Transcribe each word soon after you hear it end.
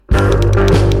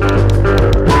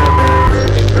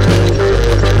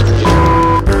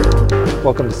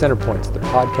Welcome to Centerpoints, the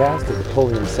podcast of the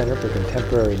Pulliam Center for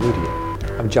Contemporary Media.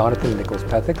 I'm Jonathan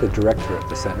Nichols-Pethick, the director of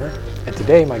the center, and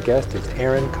today my guest is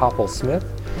Erin Koppel-Smith.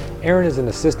 Erin is an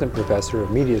assistant professor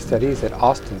of media studies at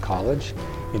Austin College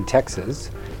in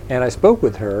Texas, and I spoke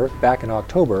with her back in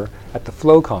October at the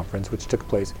Flow Conference, which took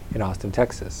place in Austin,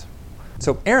 Texas.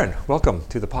 So Erin, welcome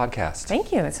to the podcast.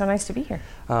 Thank you. It's so nice to be here.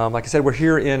 Like I said, we're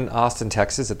here in Austin,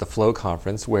 Texas at the Flow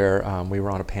Conference where we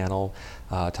were on a panel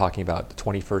talking about the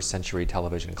 21st century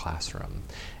television classroom.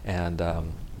 And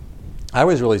I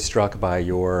was really struck by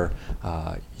your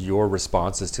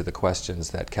responses to the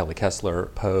questions that Kelly Kessler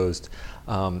posed,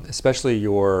 especially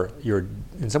your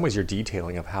in some ways your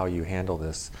detailing of how you handle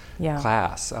this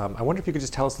class. I wonder if you could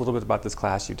just tell us a little bit about this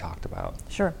class you talked about.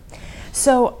 Sure.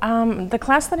 So the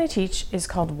class that I teach is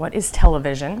called What is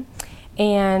Television?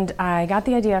 And I got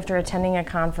the idea after attending a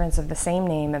conference of the same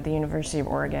name at the University of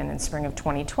Oregon in spring of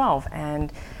 2012.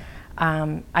 And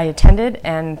I attended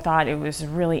and thought it was a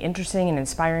really interesting and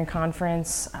inspiring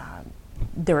conference.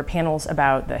 There were panels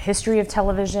about the history of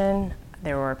television.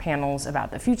 There were panels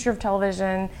about the future of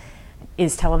television.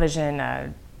 Is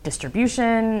television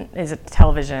distribution? Is it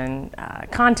television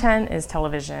content? Is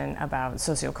television about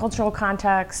sociocultural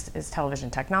context? Is television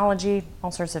technology?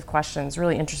 All sorts of questions,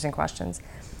 really interesting questions.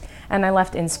 And I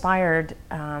left inspired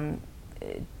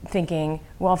thinking,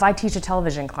 well, if I teach a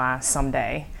television class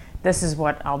someday, this is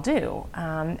what I'll do.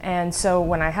 And so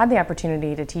when I had the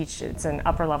opportunity to teach, it's an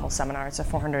upper level seminar, it's a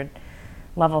 400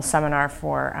 level seminar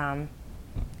for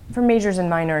majors and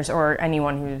minors or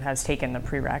anyone who has taken the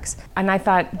prereqs. And I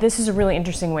thought this is a really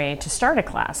interesting way to start a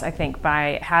class, I think,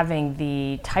 by having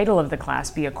the title of the class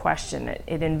be a question.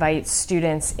 It invites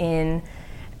students in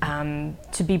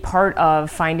to be part of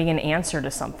finding an answer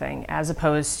to something, as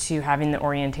opposed to having the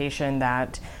orientation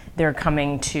that they're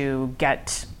coming to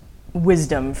get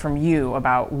wisdom from you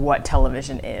about what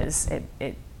television is.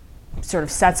 It sort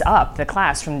of sets up the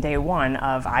class from day one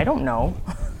of, I don't know.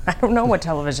 I don't know what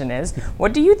television is.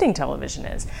 What do you think television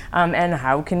is? And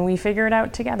how can we figure it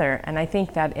out together? And I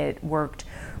think that it worked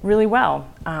really well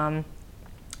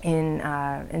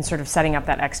in sort of setting up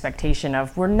that expectation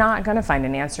of, we're not going to find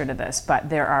an answer to this, but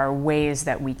there are ways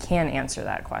that we can answer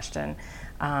that question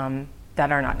that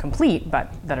are not complete,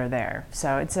 but that are there.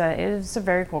 So it's a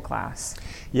very cool class.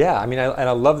 Yeah, I mean,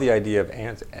 I love the idea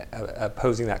of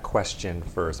posing that question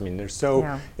first. I mean,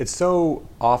 it's so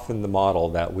often the model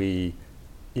that we,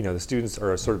 the students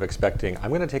are sort of expecting, I'm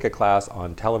going to take a class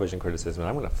on television criticism, and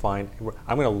I'm going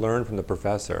to learn from the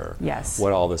professor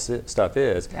what all this stuff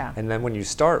is. Yeah. And then when you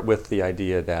start with the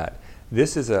idea that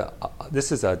this is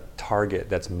a target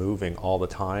that's moving all the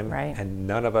time, right, and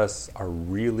none of us are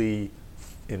really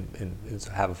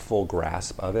have a full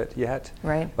grasp of it yet.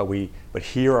 Right. But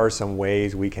here are some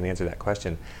ways we can answer that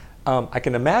question. I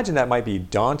can imagine that might be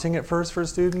daunting at first for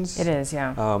students. It is,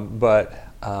 yeah. But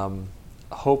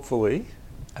hopefully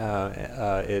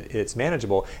it's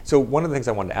manageable. So one of the things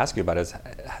I wanted to ask you about is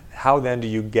how then do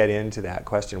you get into that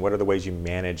question? What are the ways you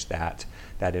manage that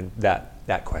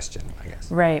question, I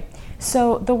guess? Right.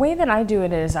 So the way that I do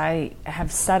it is I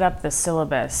have set up the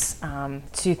syllabus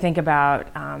to think about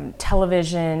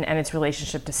television and its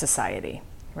relationship to society,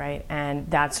 right? And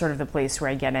that's sort of the place where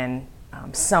I get in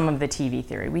some of the TV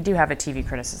theory. We do have a TV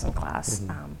criticism class,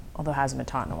 although it hasn't been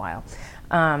taught in a while.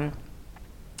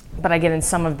 But I get in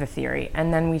some of the theory.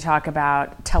 And then we talk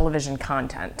about television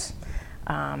content.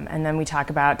 And then we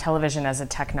talk about television as a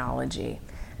technology.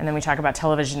 And then we talk about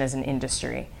television as an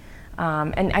industry.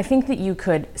 And I think that you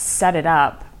could set it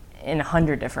up in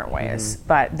 100 different ways,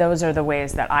 but those are the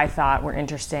ways that I thought were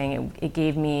interesting. It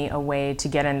gave me a way to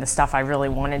get in the stuff I really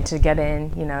wanted to get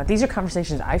in. These are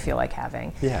conversations I feel like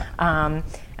having. Yeah.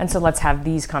 And so let's have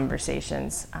these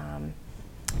conversations.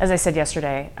 As I said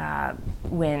yesterday,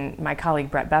 when my colleague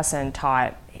Brett Besson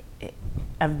taught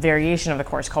a variation of the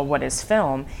course called What is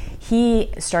Film,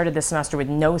 he started this semester with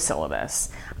no syllabus,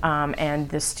 and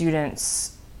the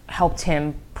students helped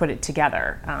him put it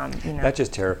together. That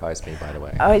just terrifies me, by the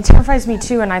way. Oh, it terrifies me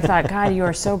too, and I thought, God, you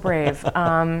are so brave.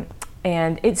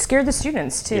 And it scared the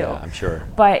students too. Yeah, I'm sure.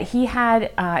 But he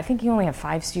had, I think he only had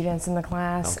 5 students in the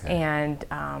class, and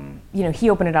he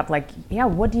opened it up like, yeah,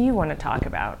 what do you want to talk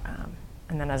about?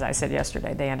 And then, as I said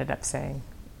yesterday, they ended up saying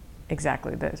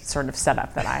exactly the sort of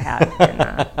setup that I had.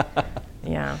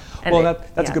 Yeah. And well,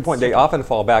 that's a good point. They often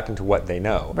fall back into what they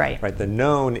know. Right. Right. The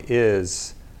known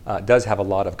does have a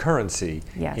lot of currency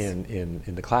in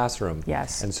the classroom.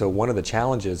 Yes. And so one of the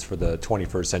challenges for the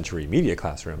 21st century media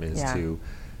classroom is to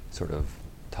sort of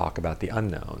talk about the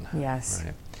unknown. Yes.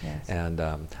 Right. Yes. And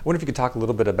I wonder if you could talk a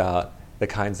little bit about the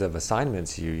kinds of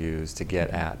assignments you use to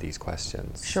get at these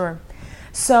questions. Sure.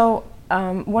 So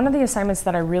one of the assignments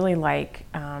that I really like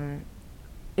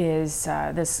is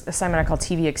this assignment I call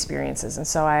TV Experiences. And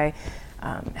so I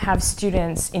have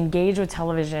students engage with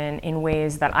television in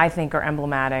ways that I think are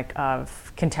emblematic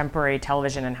of contemporary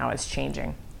television and how it's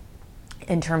changing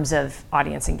in terms of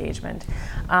audience engagement.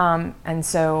 And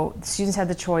so students had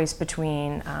the choice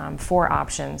between 4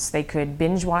 options. They could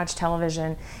binge watch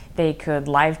television, they could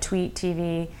live tweet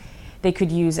TV, they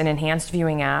could use an enhanced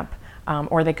viewing app,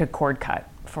 or they could cord cut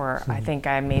for, I think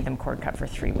I made them cord cut for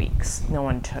 3 weeks. No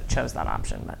one chose that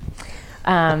option, but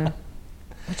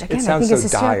which again, it sounds I think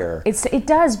so dire. It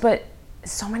does, but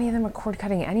so many of them are cord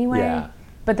cutting anyway. Yeah.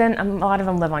 But then a lot of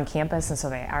them live on campus, and so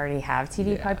they already have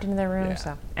TV piped into their room. Yeah.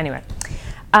 So anyway,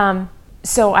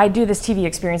 so I do this TV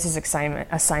Experiences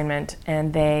assignment,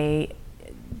 and they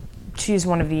choose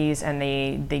one of these, and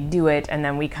they do it, and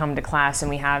then we come to class, and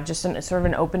we have just sort of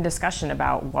an open discussion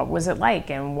about what was it like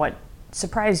and what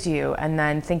surprised you, and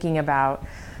then thinking about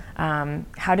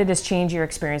how did this change your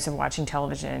experience of watching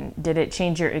television? Did it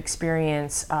change your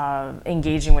experience of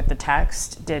engaging with the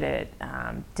text? Did it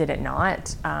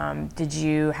not? Did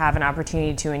you have an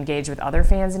opportunity to engage with other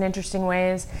fans in interesting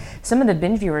ways? Some of the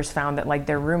binge viewers found that like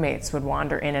their roommates would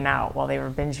wander in and out while they were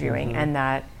binge viewing, and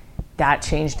that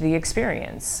changed the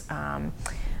experience.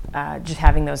 Just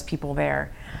having those people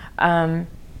there. And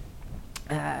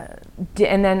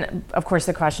then, of course,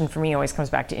 the question for me always comes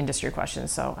back to industry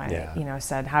questions. So I,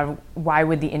 said, why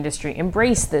would the industry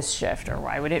embrace this shift, or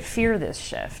why would it fear this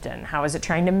shift, and how is it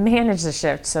trying to manage the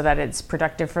shift so that it's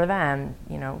productive for them?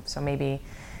 So maybe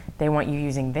they want you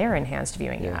using their enhanced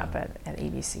viewing app at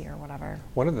ABC or whatever.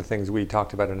 One of the things we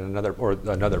talked about in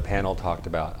another panel talked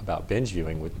about binge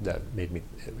viewing,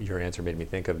 your answer made me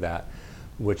think of that,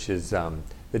 which is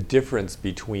the difference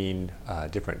between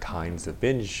different kinds of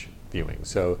binge viewing.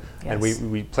 So, and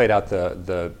we played out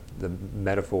the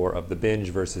metaphor of the binge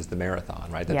versus the marathon,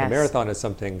 right? That the marathon is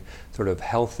something sort of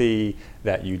healthy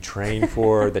that you train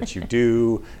for, that you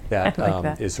do, that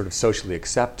is sort of socially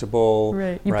acceptable.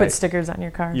 Right. You put stickers on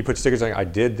your car. You put stickers on, I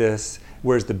did this.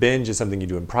 Whereas the binge is something you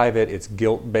do in private. It's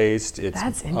guilt-based.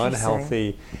 It's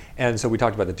unhealthy. And so we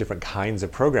talked about the different kinds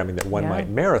of programming that one might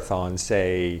marathon,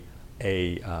 say,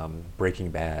 a Breaking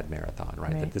Bad marathon,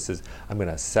 right? That this is, I'm going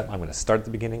to start at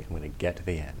the beginning, I'm going to get to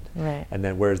the end. Right. And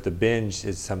then whereas the binge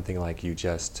is something like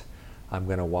I'm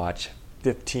going to watch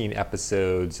 15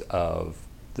 episodes of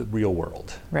The Real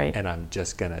World. Right. And I'm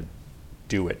just going to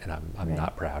do it, and I'm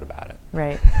not proud about it.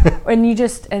 Right. And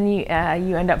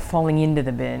you end up falling into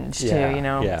the binge too,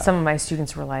 Some of my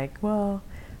students were like, well,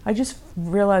 I just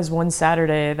realized one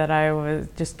Saturday that I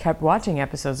just kept watching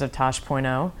episodes of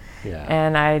Tosh.0,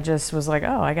 and I just was like,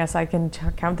 oh, I guess I can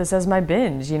count this as my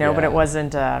binge, but it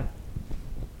wasn't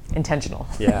intentional.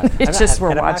 Yeah, it's just we're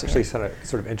watching. I'm actually sort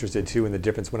of interested too in the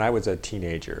difference. When I was a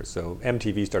teenager, so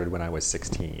MTV started when I was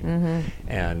 16,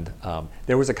 and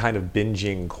there was a kind of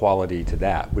binging quality to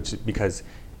that, because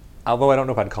although I don't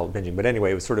know if I'd call it binging, but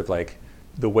anyway, it was sort of like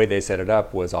the way they set it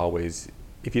up was always,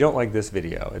 if you don't like this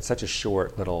video, it's such a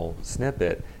short little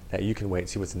snippet that you can wait and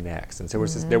see what's next. And so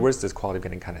there was this quality of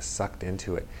getting kind of sucked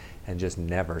into it and just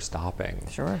never stopping.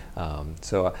 Sure.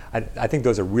 So I think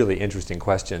those are really interesting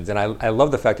questions. And I love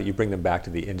the fact that you bring them back to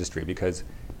the industry, because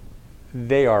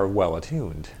they are well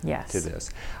attuned to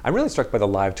this. I'm really struck by the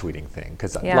live tweeting thing,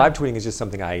 because live tweeting is just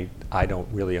something I don't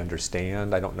really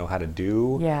understand. I don't know how to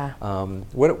do. Yeah.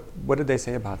 What did they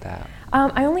say about that?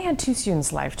 I only had 2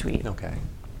 students live tweet. Okay.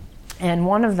 And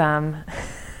one of them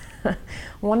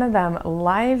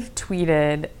live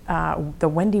tweeted the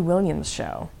Wendy Williams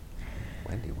show.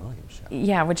 Wendy Williams show?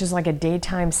 Yeah, which is like a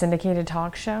daytime syndicated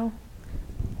talk show.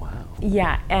 Wow.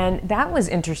 Yeah, and that was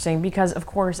interesting because, of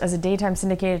course, as a daytime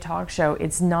syndicated talk show,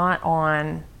 it's not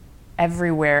on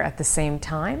everywhere at the same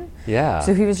time. Yeah.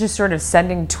 So he was just sort of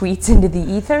sending tweets into the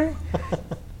ether.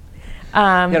 It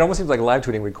almost seems like live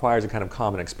tweeting requires a kind of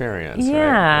common experience.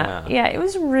 Yeah, it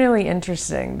was really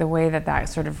interesting the way that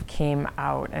sort of came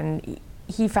out, and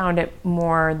he found it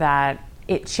more that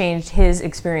it changed his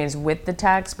experience with the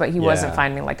text, but he wasn't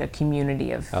finding like a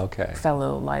community of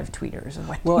fellow live tweeters.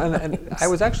 Well, and I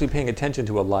was actually paying attention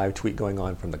to a live tweet going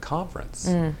on from the conference,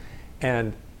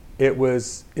 and it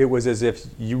was as if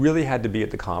you really had to be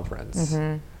at the conference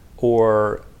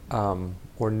or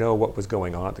know what was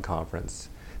going on at the conference.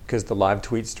 Because the live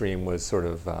tweet stream was sort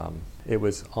of, it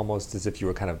was almost as if you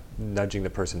were kind of nudging the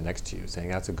person next to you, saying,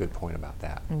 that's a good point about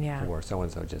that. Yeah. Or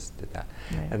so-and-so just did that.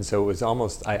 Right. And so it was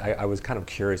almost, I was kind of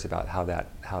curious about how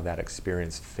that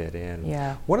experience fit in.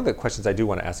 Yeah. One of the questions I do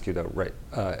want to ask you though,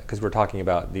 because we're talking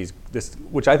about this,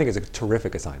 which I think is a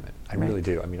terrific assignment. I really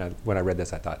do. I mean, when I read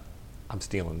this, I thought, I'm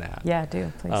stealing that. Yeah, do,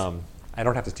 please. I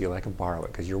don't have to steal it, I can borrow it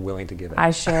because you're willing to give it.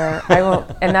 I share, I will,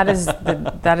 and that is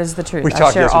the truth. We I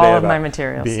talked share yesterday all of about my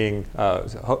materials. being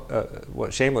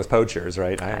shameless poachers,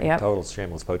 right? I am Yep. a total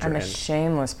shameless poacher. I'm a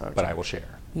shameless poacher. But I will share.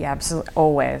 Yeah, absolutely.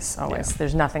 Always. Yeah.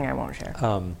 There's nothing I won't share.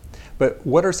 But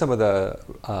what are some of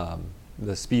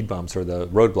the speed bumps or the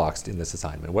roadblocks in this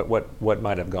assignment? What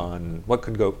might have gone? What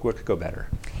could go better?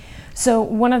 So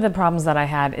one of the problems that I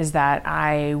had is that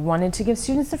I wanted to give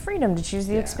students the freedom to choose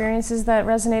the experiences that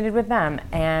resonated with them.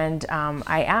 And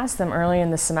I asked them early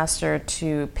in the semester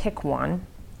to pick one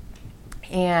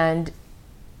and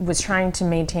was trying to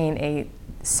maintain a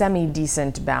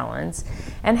semi-decent balance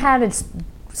and had its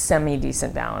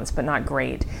semi-decent balance, but not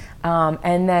great.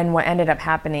 And then what ended up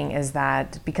happening is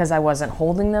that because I wasn't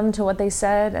holding them to what they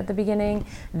said at the beginning,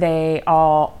 they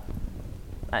all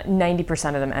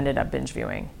 90% of them ended up binge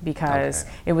viewing because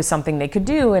it was something they could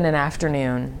do in an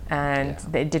afternoon and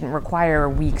it didn't require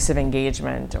weeks of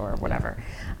engagement or whatever.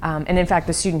 And in fact,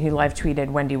 the student who live tweeted,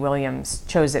 Wendy Williams,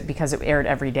 chose it because it aired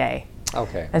every day.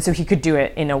 Okay. And so he could do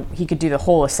it he could do the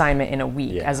whole assignment in a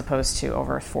week as opposed to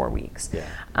over 4 weeks.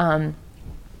 Yeah.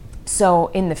 So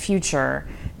in the future,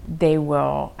 they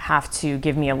will have to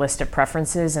give me a list of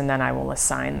preferences and then I will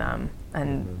assign them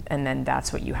and then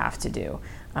that's what you have to do.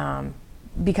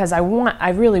 Because I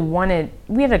really wanted,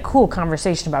 we had a cool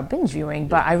conversation about binge viewing,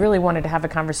 but I really wanted to have a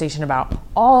conversation about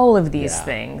all of these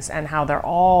things and how they're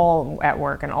all at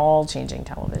work and all changing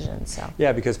television. So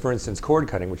yeah, because for instance, cord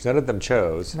cutting, which none of them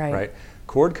chose, right?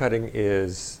 Cord cutting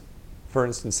is, for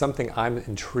instance, something I'm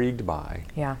intrigued by,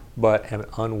 but am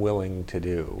unwilling to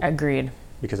do. Agreed.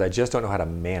 Because I just don't know how to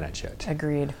manage it.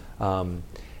 Agreed. And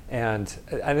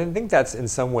I think that's in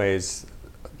some ways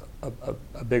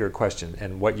a bigger question.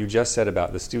 And what you just said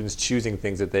about the students choosing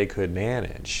things that they could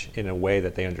manage in a way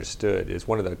that they understood is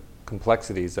one of the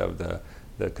complexities of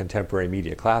the contemporary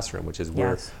media classroom, which is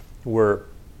we're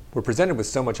presented with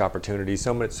so much opportunity,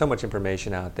 so much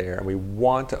information out there, and we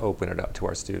want to open it up to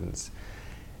our students.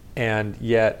 And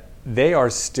yet they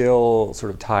are still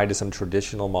sort of tied to some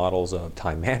traditional models of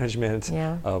time management,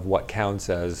 of what counts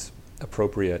as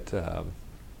appropriate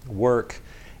work.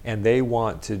 And they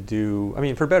want to do, I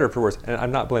mean, for better or for worse, and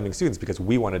I'm not blaming students because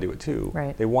we want to do it too.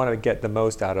 Right. They want to get the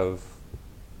most out of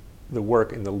the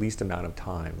work in the least amount of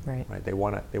time. Right. They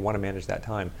want to manage that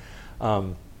time.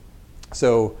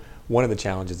 So one of the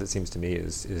challenges, it seems to me,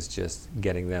 is just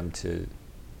getting them to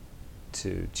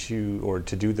choose or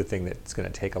to do the thing that's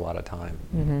going to take a lot of time.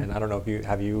 And I don't know if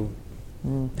have you.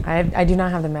 I do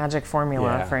not have the magic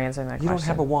formula for answering that question. You don't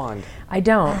have a wand. I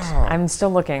don't. I'm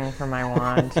still looking for my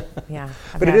wand.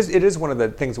 But it is one of the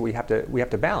things that we have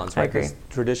to balance, right? I agree. Because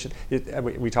tradition.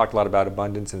 We talked a lot about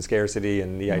abundance and scarcity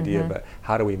and the idea, but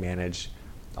how do we manage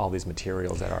all these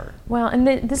materials that are? Well, and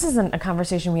this isn't a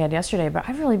conversation we had yesterday, but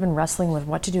I've really been wrestling with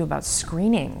what to do about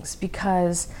screenings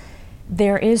because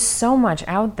there is so much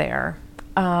out there,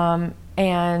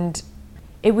 and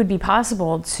it would be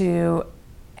possible to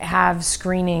have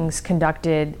screenings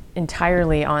conducted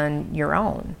entirely on your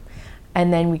own,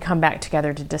 and then we come back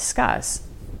together to discuss.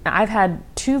 I've had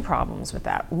 2 problems with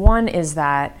that. One is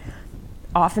that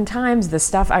oftentimes the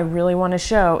stuff I really want to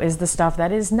show is the stuff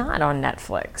that is not on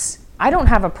Netflix. I don't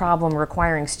have a problem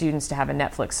requiring students to have a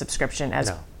Netflix subscription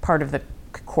as part of the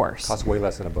course. Costs way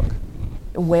less than a book.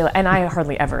 And I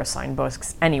hardly ever assign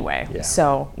books anyway.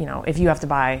 So, if you have to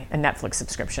buy a Netflix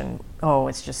subscription,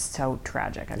 it's just so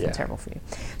tragic. I feel terrible for you.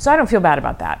 So I don't feel bad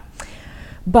about that.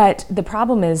 But the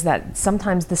problem is that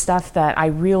sometimes the stuff that I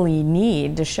really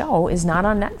need to show is not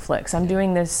on Netflix. I'm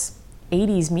doing this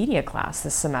 80s media class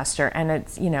this semester, and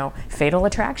it's, Fatal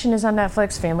Attraction is on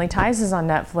Netflix, Family Ties is on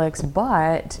Netflix,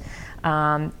 but,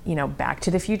 Back to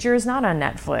the Future is not on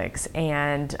Netflix,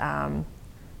 and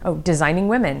Designing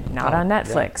Women, not on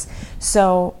Netflix.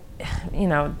 So,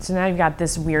 so now you've got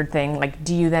this weird thing, like,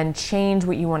 do you then change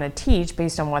what you want to teach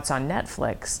based on what's on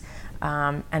Netflix?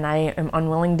 And I am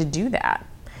unwilling to do that.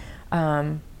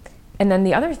 And then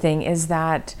the other thing is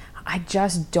that I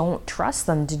just don't trust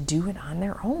them to do it on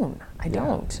their own. I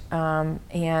don't.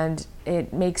 And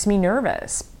it makes me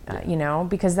nervous.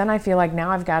 Because then I feel like now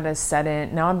I've got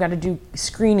to do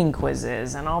screening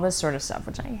quizzes and all this sort of stuff,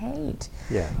 which I hate.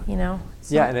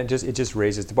 And it just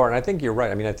raises the bar. And I think you're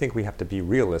right. I mean, I think we have to be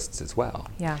realists as well.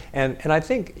 And I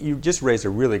think you just raised a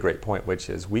really great point, which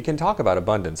is we can talk about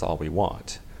abundance all we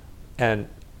want, and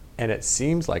it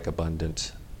seems like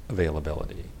abundant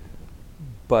availability,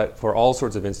 but for all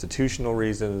sorts of institutional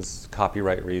reasons,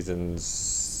 copyright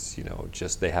reasons,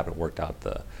 just they haven't worked out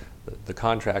the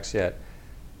contracts yet.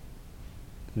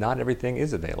 Not everything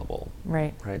is available.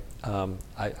 Right.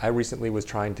 I recently was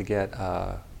trying to get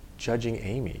Judging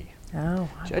Amy. Oh,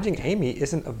 Judging Amy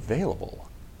isn't available,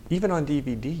 even on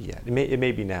DVD yet. It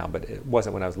may be now, but it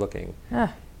wasn't when I was looking.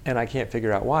 And I can't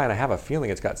figure out why, and I have a feeling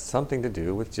it's got something to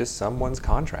do with just someone's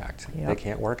contract. Yep. They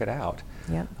can't work it out.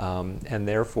 Yep. And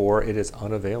therefore, it is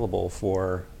unavailable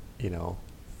for,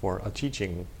 for a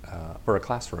teaching, for a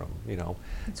classroom,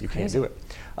 That's you crazy. can't do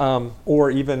it.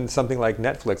 Or even something like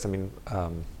Netflix. I mean,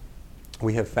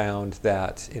 we have found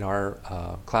that in our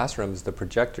classrooms, the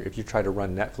projector, if you try to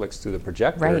run Netflix through the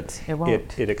projector, Right, it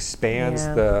won't. it expands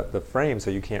Yeah. the frame, so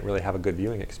you can't really have a good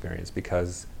viewing experience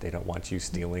because they don't want you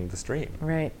stealing the stream.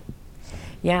 Right.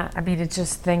 Yeah, I mean, it's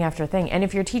just thing after thing. And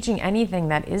if you're teaching anything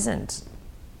that isn't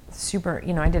super,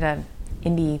 I did a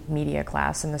indie media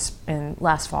class in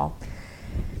last fall,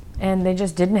 and they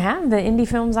just didn't have the indie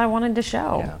films I wanted to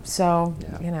show. Yeah. So,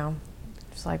 Yeah.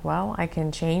 it's like, well, I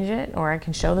can change it, or I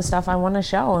can show the stuff I want to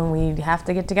show, and we have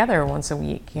to get together once a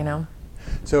week,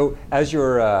 So as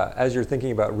you're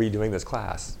thinking about redoing this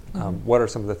class, what are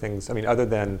some of the things? I mean, other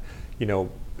than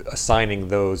assigning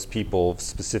those people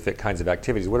specific kinds of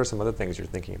activities, what are some other things you're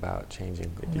thinking about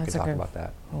changing? If you could talk about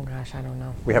that. Oh gosh, I don't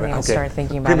know. We haven't. Okay. Start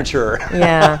thinking about Premature. it.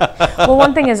 Yeah. Well,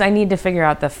 one thing is I need to figure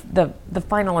out the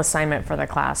final assignment for the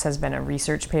class has been a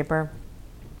research paper.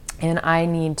 And I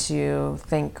need to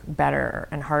think better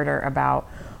and harder about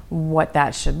what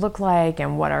that should look like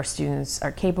and what our students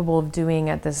are capable of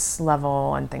doing at this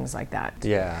level and things like that.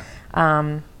 Yeah.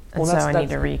 And so I need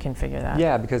to reconfigure that.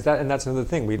 Yeah, because that's another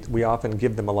thing. We often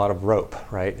give them a lot of rope,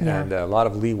 right? Yeah. And a lot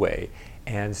of leeway.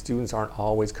 And students aren't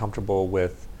always comfortable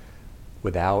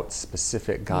without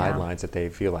specific guidelines that they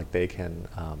feel like they can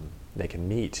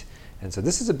meet. And so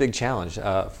this is a big challenge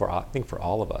I think for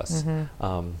all of us.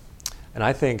 And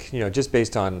I think, just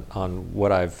based on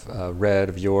what I've read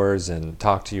of yours and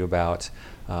talked to you about,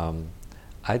 I'm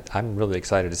really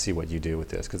excited to see what you do with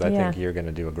this, because I think you're going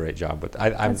to do a great job. But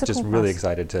I'm just really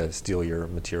excited to steal your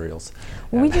materials.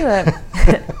 Well, we do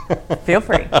feel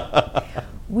free.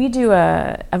 We do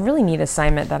a really neat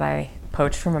assignment that I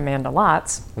poached from Amanda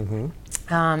Lotz in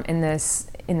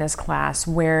this class,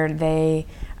 where they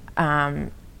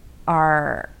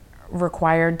are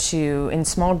required to, in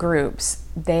small groups,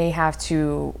 they have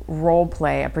to role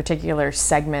play a particular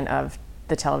segment of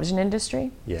the television industry.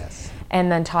 Yes.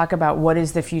 And then talk about what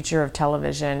is the future of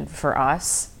television for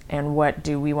us and what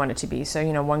do we want it to be. So,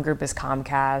 one group is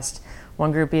Comcast,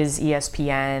 one group is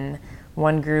ESPN,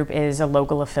 one group is a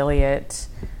local affiliate,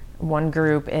 one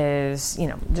group is,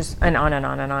 just and on and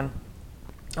on and on.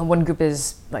 And one group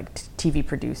is like TV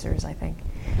producers, I think.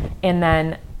 And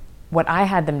then what I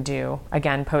had them do,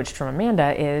 again, poached from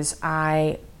Amanda, is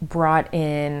I brought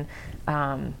in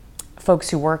folks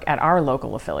who work at our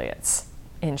local affiliates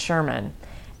in Sherman,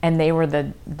 and they were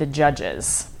the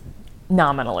judges,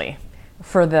 nominally,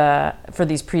 for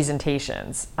these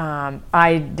presentations.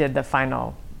 I did the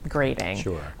final grading.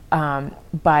 Sure.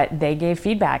 But they gave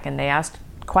feedback and they asked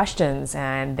questions,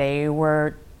 and they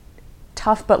were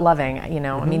tough but loving. I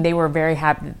mean, they were very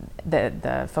happy.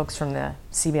 The folks from the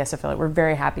CBS affiliate were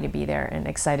very happy to be there and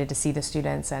excited to see the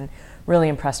students and really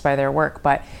impressed by their work.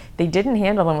 But they didn't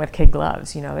handle them with kid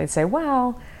gloves. They'd say,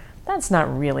 well, that's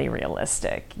not really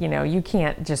realistic. You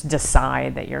can't just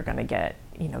decide that you're going to get,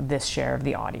 this share of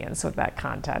the audience with that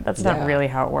content. That's not really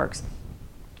how it works.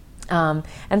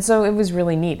 And so it was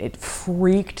really neat. It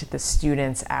freaked the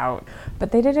students out,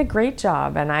 but they did a great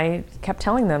job. And I kept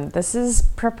telling them, this is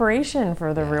preparation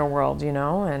for the real world,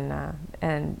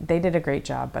 and they did a great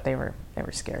job, but they were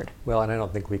scared. Well, and I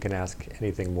don't think we can ask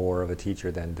anything more of a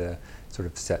teacher than to sort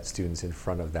of set students in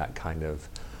front of that kind of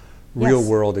real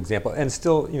world example. And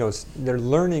still, they're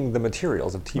learning the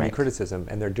materials of TV criticism,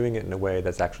 and they're doing it in a way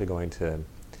that's actually going to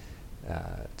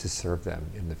serve them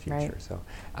in the future. Right. So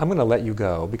I'm going to let you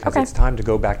go because it's time to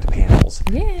go back to panels.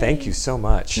 Yay. Thank you so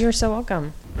much. You're so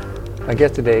welcome. My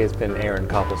guest today has been Erin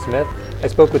Koppel-Smith. I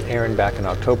spoke with Erin back in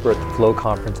October at the Flow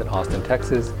Conference in Austin,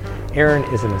 Texas. Erin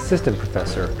is an assistant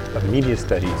professor of media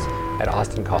studies at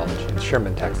Austin College in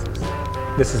Sherman, Texas.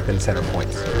 This has been Center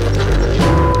Points.